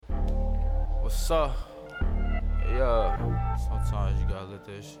What's up? Yeah, sometimes you gotta let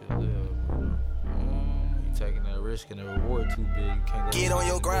that shit live, you taking that risk and the reward too big. You can't let Get on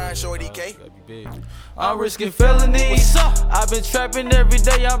your grind, shorty K. Gotta be big. I'm risking felonies. I've been trapping every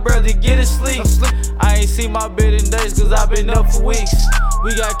day, I'm barely getting sleep. I ain't seen my bed in days, cause I've been up for weeks.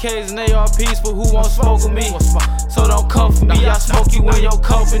 We got K's and ARPs for who won't smoke with me. So don't come for me, I smoke you in your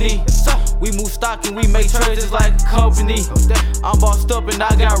company. We move stock and we make trades just like a company. I'm bossed up and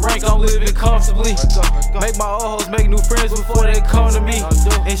I got rank, I'm living comfortably. Make my old hoes make new friends before they come to me.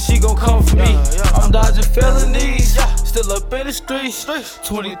 And she gon' come for me. I'm dodging felonies, still up in the streets.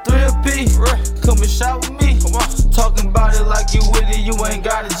 23 a piece, come and shot with me. Talking about it like you with it, you ain't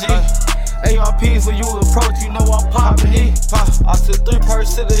got a G. ARPs when you approach, you know I'm poppin' heat. I took 3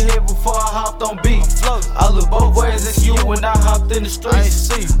 perks to the head before I hopped on beat. I look both ways, it's you when I hopped in the streets.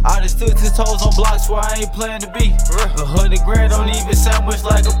 I just stood 10 toes on blocks where I ain't playin' to be. 100 grand don't even sound much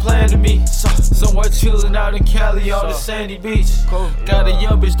like a plan to me. Somewhere chillin' out in Cali on the sandy beach. Got a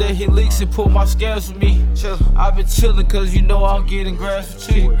young bitch that hit leaks and pull my scams for me. I been chillin' cause you know I'm getting grass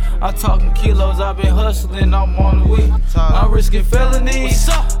for cheap. I'm talking kilos, I been hustlin', I'm on the way. I'm risking felonies.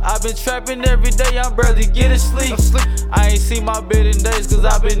 I been trapping every day, I'm barely getting sleep. I ain't seen my bed in days, cause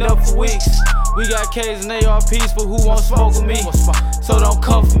I've been up for weeks. We got K's and ARPs for who won't smoke with me. So don't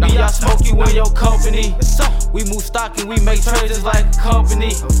come for me, I smoke you in your company. We move stock and we make trades just like a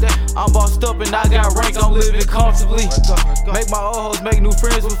company. I'm bossed up and I got rank, I'm living comfortably. Make my old hoes make new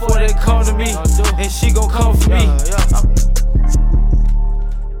friends before they come to me. And she gon' come for me.